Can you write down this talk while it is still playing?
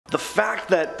The fact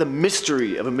that the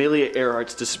mystery of Amelia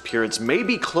Earhart's disappearance may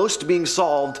be close to being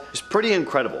solved is pretty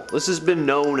incredible. This has been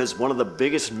known as one of the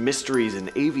biggest mysteries in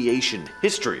aviation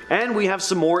history. And we have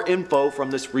some more info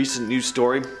from this recent news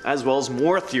story, as well as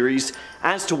more theories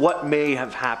as to what may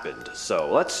have happened.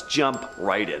 So let's jump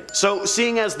right in. So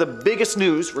seeing as the biggest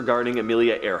news regarding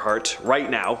Amelia Earhart right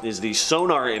now is the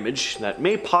sonar image that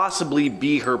may possibly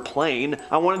be her plane,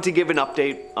 I wanted to give an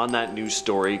update on that news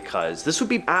story because this would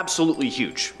be absolutely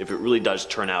huge if it really does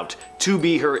turn out to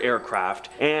be her aircraft,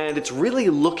 and it's really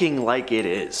looking like it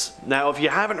is. Now, if you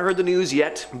haven't heard the news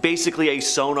yet, basically a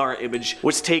sonar image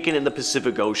was taken in the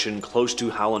Pacific Ocean close to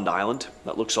Howland Island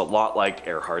that looks a lot like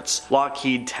Earhart's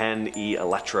Lockheed 10E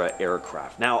Electra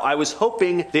aircraft. Now, I was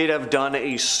hoping they'd have done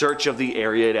a search of the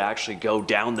area to actually go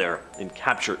down there and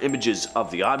capture images of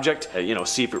the object,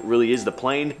 see if it really is the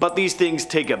plane, but these things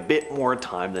take a bit more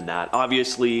time than that.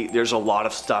 Obviously, there's a lot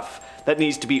of stuff that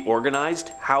needs to be organized.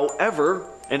 However,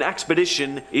 an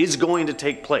expedition is going to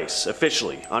take place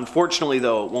officially. Unfortunately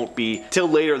though, it won't be till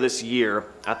later this year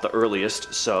at the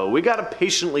earliest, so we gotta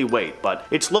patiently wait, but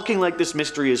it's looking like this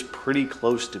mystery is pretty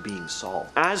close to being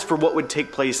solved. As for what would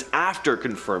take place after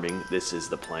confirming this is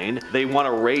the plane, they want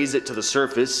to raise it to the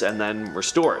surface and then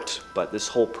restore it, but this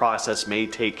whole process may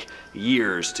take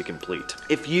years to complete.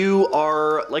 If you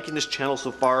are liking this channel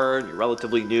so far and you're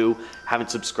relatively new,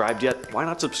 haven't subscribed yet, why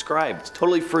not subscribe? It's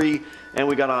totally free, and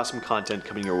we got awesome content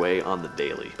coming your way on the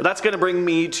daily. But that's gonna bring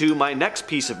me to my next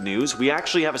piece of news. We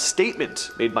actually have a statement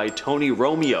made by Tony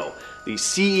Romeo, the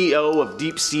CEO of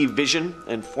Deep Sea Vision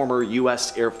and former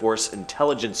US Air Force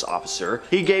intelligence officer.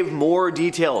 He gave more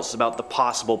details about the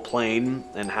possible plane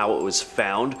and how it was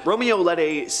found. Romeo led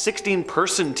a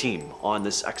 16-person team on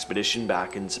this expedition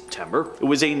back in September. It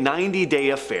was a 90-day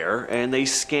affair, and they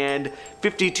scanned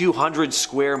 5,200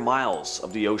 square miles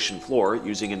of the ocean floor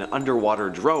using an underwater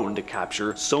drone to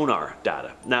capture sonar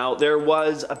data. Now, there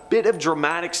was a bit of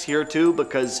dramatics here too,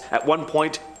 because at one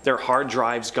point their hard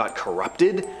drives got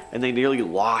corrupted and they nearly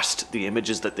lost the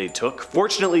images that they took.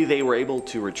 Fortunately, they were able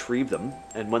to retrieve them,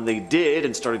 and when they did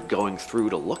and started going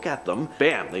through to look at them,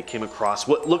 bam, they came across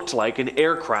what looked like an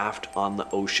aircraft on the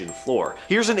ocean floor.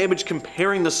 Here's an image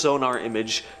comparing the sonar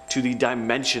image to the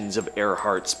dimensions of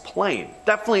Earhart's plane.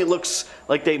 Definitely it looks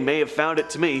like they may have found it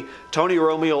to me. Tony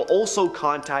Romeo also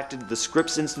contacted the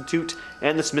Scripps Institute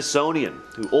and the Smithsonian,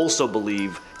 who also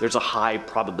believe there's a high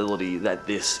probability that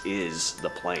this is the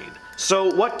plane.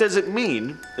 So what does it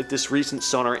mean if this recent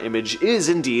sonar image is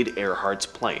indeed Earhart's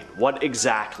plane? What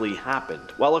exactly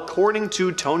happened? Well, according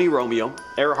to Tony Romeo,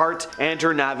 Earhart and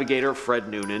her navigator Fred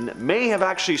Noonan may have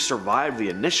actually survived the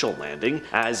initial landing,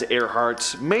 as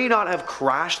Earhart may not have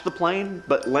crashed the plane,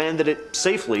 but landed it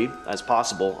safely as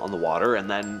possible on the water and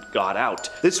then got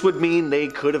out. This would mean they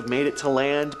could have made it to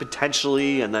land,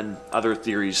 potentially, and then other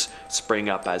theories spring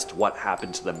up as to what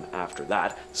happened to them after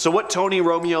that. So what Tony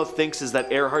Romeo thinks is that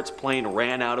Earhart's plane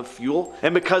ran out of fuel,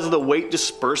 and because of the weight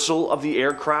dispersal of the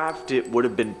aircraft, it would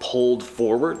have been pulled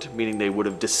forward, meaning they would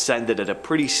have descended at a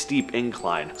pretty steep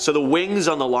incline. So the wings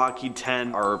on the Lockheed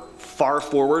 10 are far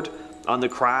forward on the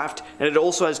craft, and it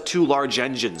also has two large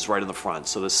engines right in the front,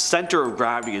 so the center of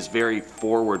gravity is very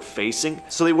forward facing,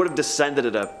 so they would have descended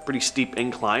at a pretty steep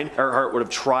incline. Earhart would have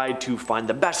tried to find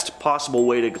the best possible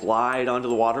way to glide onto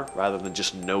the water rather than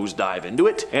just nosedive into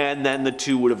it, and then the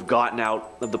two would have gotten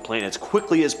out of the plane as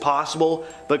quickly as possible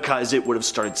because it would have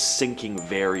started sinking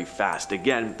very fast.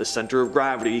 Again, the center of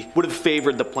gravity would have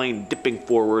favored the plane dipping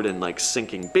forward and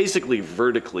sinking basically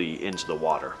vertically into the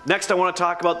water. Next, I want to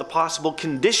talk about the possible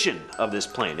condition of this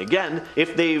plane, again,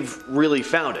 if they've really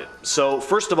found it. So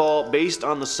first of all, based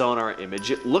on the sonar image,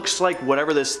 it looks like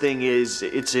whatever this thing is,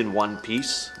 it's in one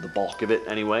piece, the bulk of it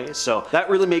anyway, so that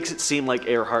really makes it seem like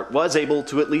Earhart was able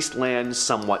to at least land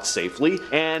somewhat safely.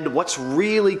 And what's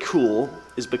really cool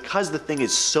is because the thing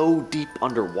is so deep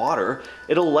underwater,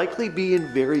 it'll likely be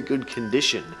in very good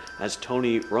condition. As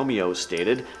Tony Romeo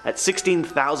stated, at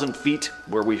 16,000 feet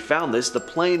where we found this, the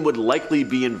plane would likely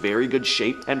be in very good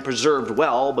shape and preserved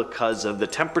well because of the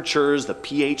temperatures, the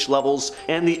pH levels,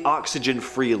 and the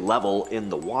oxygen-free level in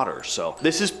the water. So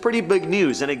this is pretty big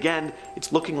news, and again,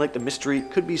 it's looking like the mystery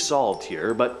could be solved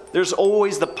here, but there's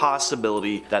always the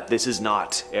possibility that this is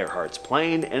not Earhart's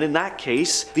plane, and in that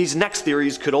case, these next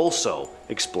theories could also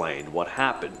explain what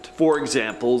happened. For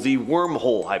example, the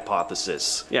wormhole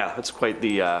hypothesis. Yeah, that's quite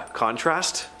the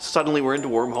contrast. Suddenly we're into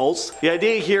wormholes. The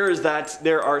idea here is that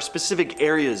there are specific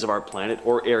areas of our planet,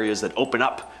 or areas that open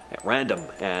up at random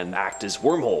and act as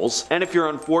wormholes, and if you're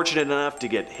unfortunate enough to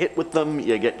get hit with them,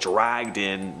 you get dragged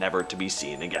in, never to be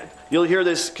seen again. You'll hear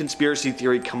this conspiracy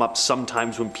theory come up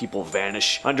sometimes when people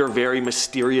vanish under very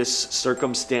mysterious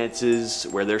circumstances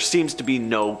where there seems to be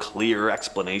no clear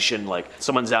explanation, like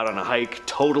someone's out on a hike,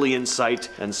 totally in sight,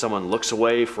 and someone looks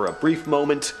away for a brief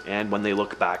moment, and when they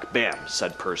look back, bam,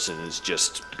 said person is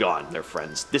just gone. Their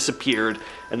friends disappeared,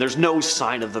 and there's no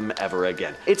sign of them ever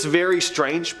again. It's very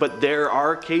strange, but there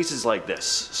are cases like this.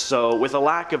 So with a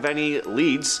lack of any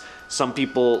leads, some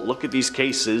people look at these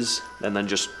cases and then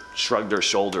just shrug their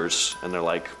shoulders and they're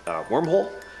like, wormhole?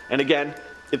 And again,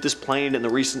 if this plane in the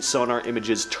recent sonar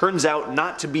images turns out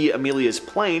not to be Amelia's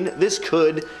plane, this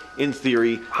could, in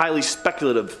theory, highly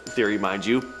speculative theory mind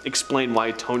you, explain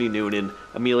why Tony Noonan,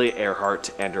 Amelia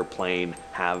Earhart, and her plane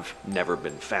have never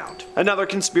been found. Another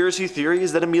conspiracy theory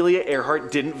is that Amelia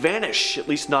Earhart didn't vanish, at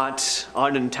least not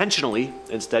unintentionally.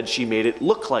 Instead, she made it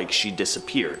look like she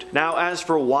disappeared. Now, as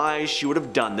for why she would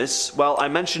have done this, well, I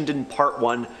mentioned in part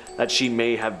 1 that she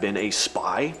may have been a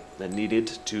spy that needed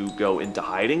to go into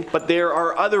hiding, but there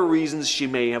are other reasons she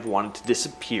may have wanted to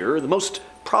disappear. The most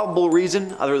probable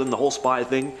reason, other than the whole spy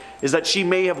thing, is that she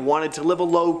may have wanted to live a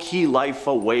low-key life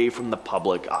away from the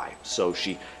public eye, so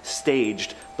she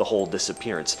staged the whole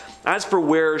disappearance. As for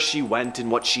where she went and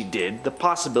what she did, the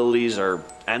possibilities are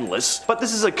endless, but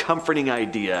this is a comforting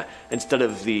idea instead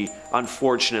of the,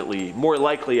 unfortunately, more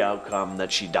likely outcome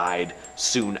that she died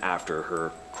soon after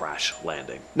her crash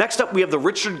landing. Next up, we have the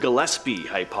Richard Gillespie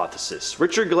hypothesis.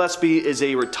 Richard Gillespie is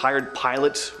a retired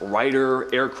pilot,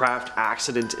 writer, aircraft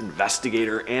accident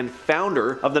investigator, and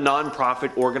founder of the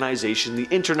non-profit organization, the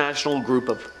International Group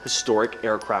of Historic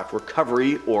Aircraft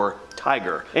Recovery, or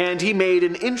TIGER. And he made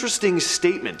an interesting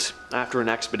statement after an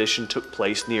expedition took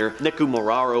place near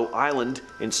Nikumaroro Island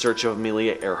in search of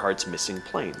Amelia Earhart's missing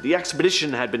plane. The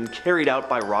expedition had been carried out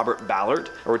by Robert Ballard,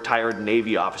 a retired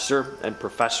Navy officer and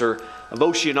professor of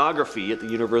oceanography at the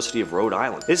University of Rhode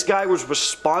Island. This guy was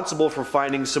responsible for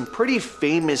finding some pretty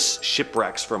famous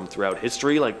shipwrecks from throughout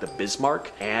history, like the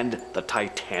Bismarck and the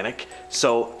Titanic.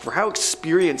 So for how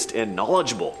experienced and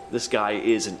knowledgeable this guy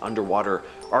is in underwater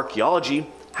archaeology,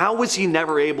 how was he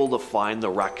never able to find the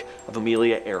wreck of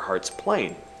Amelia Earhart's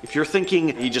plane? If you're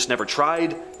thinking he just never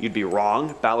tried, you'd be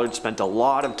wrong. Ballard spent a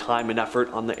lot of time and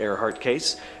effort on the Earhart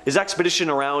case. His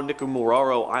expedition around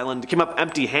Nikumaroro Island came up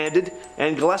empty-handed,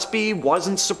 and Gillespie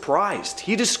wasn't surprised.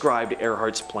 He described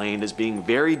Earhart's plane as being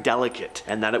very delicate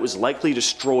and that it was likely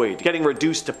destroyed, getting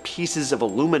reduced to pieces of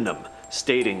aluminum,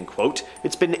 stating, quote,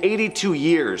 "It's been 82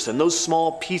 years and those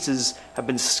small pieces have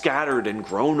been scattered and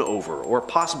grown over or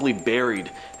possibly buried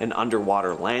in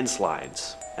underwater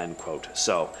landslides." End quote.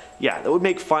 So yeah, that would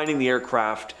make finding the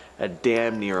aircraft a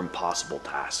damn near impossible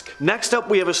task. Next up,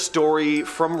 we have a story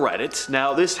from Reddit.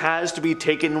 Now, this has to be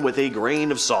taken with a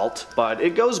grain of salt, but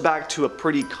it goes back to a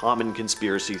pretty common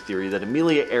conspiracy theory that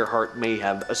Amelia Earhart may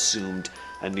have assumed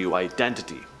a new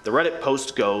identity. The Reddit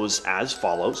post goes as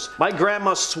follows. "My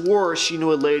grandma swore she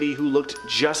knew a lady who looked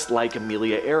just like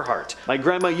Amelia Earhart. My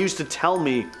grandma used to tell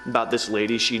me about this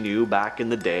lady she knew back in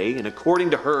the day, and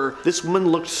according to her, this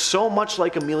woman looked so much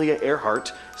like Amelia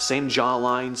Earhart, same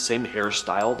jawline, same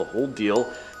hairstyle, the whole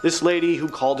deal. This lady, who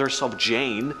called herself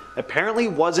Jane, apparently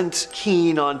wasn't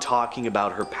keen on talking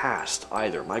about her past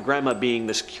either. My grandma, being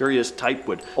this curious type,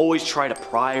 would always try to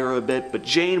pry her a bit, but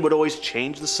Jane would always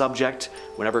change the subject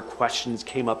whenever questions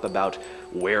came up about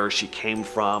where she came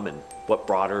from and what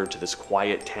brought her to this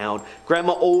quiet town.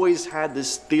 Grandma always had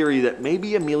this theory that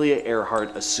maybe Amelia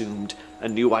Earhart assumed a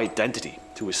new identity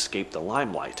to escape the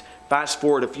limelight. Fast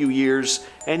forward a few years,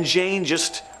 and Jane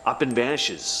just up and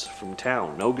vanishes from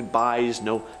town. No goodbyes,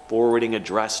 no forwarding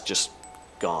address, just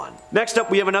gone." Next up,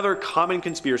 we have another common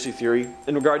conspiracy theory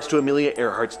in regards to Amelia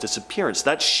Earhart's disappearance,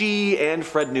 that she and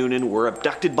Fred Noonan were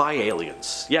abducted by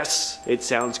aliens. Yes, it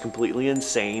sounds completely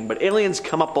insane, but aliens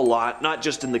come up a lot, not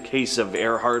just in the case of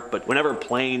Earhart, but whenever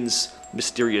planes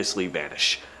mysteriously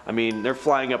vanish. I mean, they're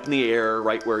flying up in the air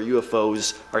right where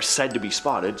UFOs are said to be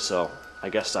spotted, so I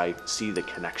guess I see the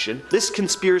connection. This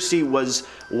conspiracy was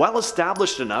well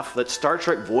established enough that Star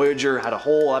Trek Voyager had a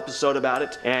whole episode about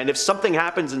it, and if something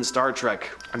happens in Star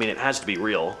Trek, I mean, it has to be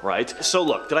real, right? So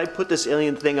look, did I put this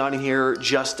alien thing on here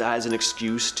just as an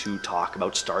excuse to talk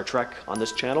about Star Trek on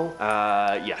this channel?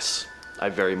 Yes. I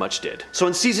very much did. So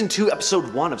in Season 2,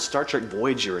 Episode 1 of Star Trek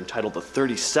Voyager, entitled The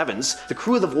 37s, the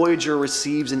crew of the Voyager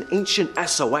receives an ancient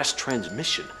SOS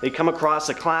transmission. They come across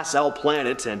a Class L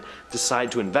planet and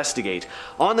decide to investigate.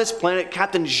 On this planet,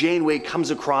 Captain Janeway comes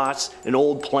across an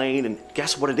old plane, and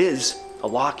guess what it is? A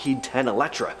Lockheed 10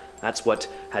 Electra. That's what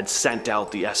had sent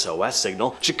out the SOS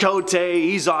signal. Chakotay,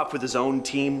 he's off with his own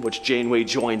team, which Janeway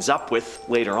joins up with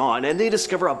later on, and they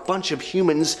discover a bunch of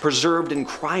humans preserved in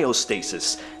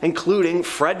cryostasis, including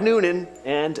Fred Noonan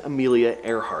and Amelia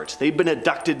Earhart. They've been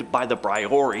abducted by the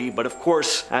Briori, but of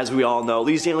course, as we all know,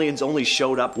 these aliens only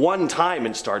showed up one time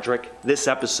in Star Trek, this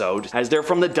episode, as they're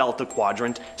from the Delta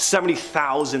Quadrant,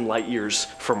 70,000 light years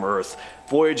from Earth.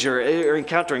 Voyager are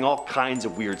encountering all kinds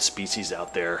of weird species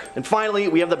out there. And finally,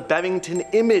 we have the Bennington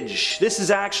Image. This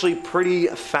is actually pretty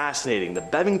fascinating. The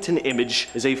Bennington Image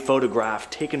is a photograph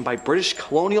taken by British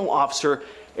colonial officer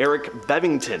Eric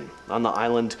Bevington on the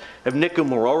island of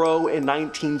Nikomororo in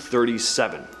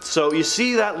 1937. So you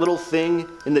see that little thing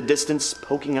in the distance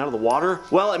poking out of the water?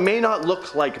 Well, it may not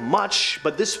look like much,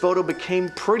 but this photo became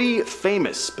pretty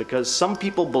famous because some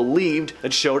people believed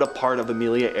it showed a part of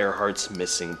Amelia Earhart's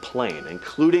missing plane,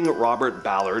 including Robert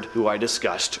Ballard, who I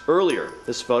discussed earlier.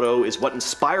 This photo is what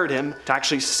inspired him to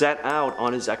actually set out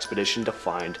on his expedition to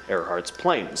find Earhart's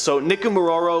plane. So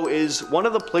Nikomororo is one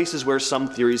of the places where some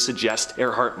theories suggest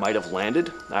Earhart might have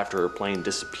landed after her plane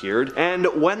disappeared, and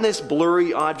when this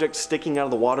blurry object sticking out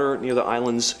of the water near the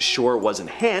island's shore was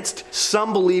enhanced,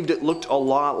 some believed it looked a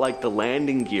lot like the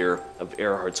landing gear of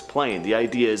Earhart's plane. The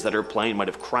idea is that her plane might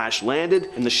have crash landed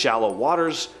in the shallow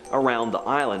waters around the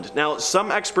island. Now,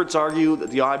 some experts argue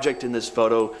that the object in this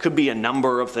photo could be a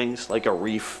number of things, like a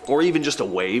reef or even just a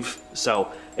wave,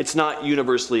 so it's not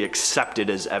universally accepted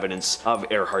as evidence of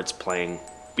Earhart's plane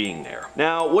being there.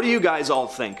 Now, what do you guys all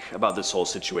think about this whole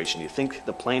situation? Do you think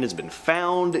the plane has been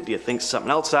found? Do you think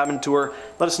something else happened to her?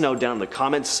 Let us know down in the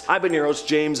comments. I've been your host,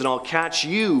 James, and I'll catch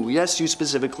you, yes, you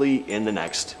specifically, in the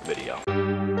next video.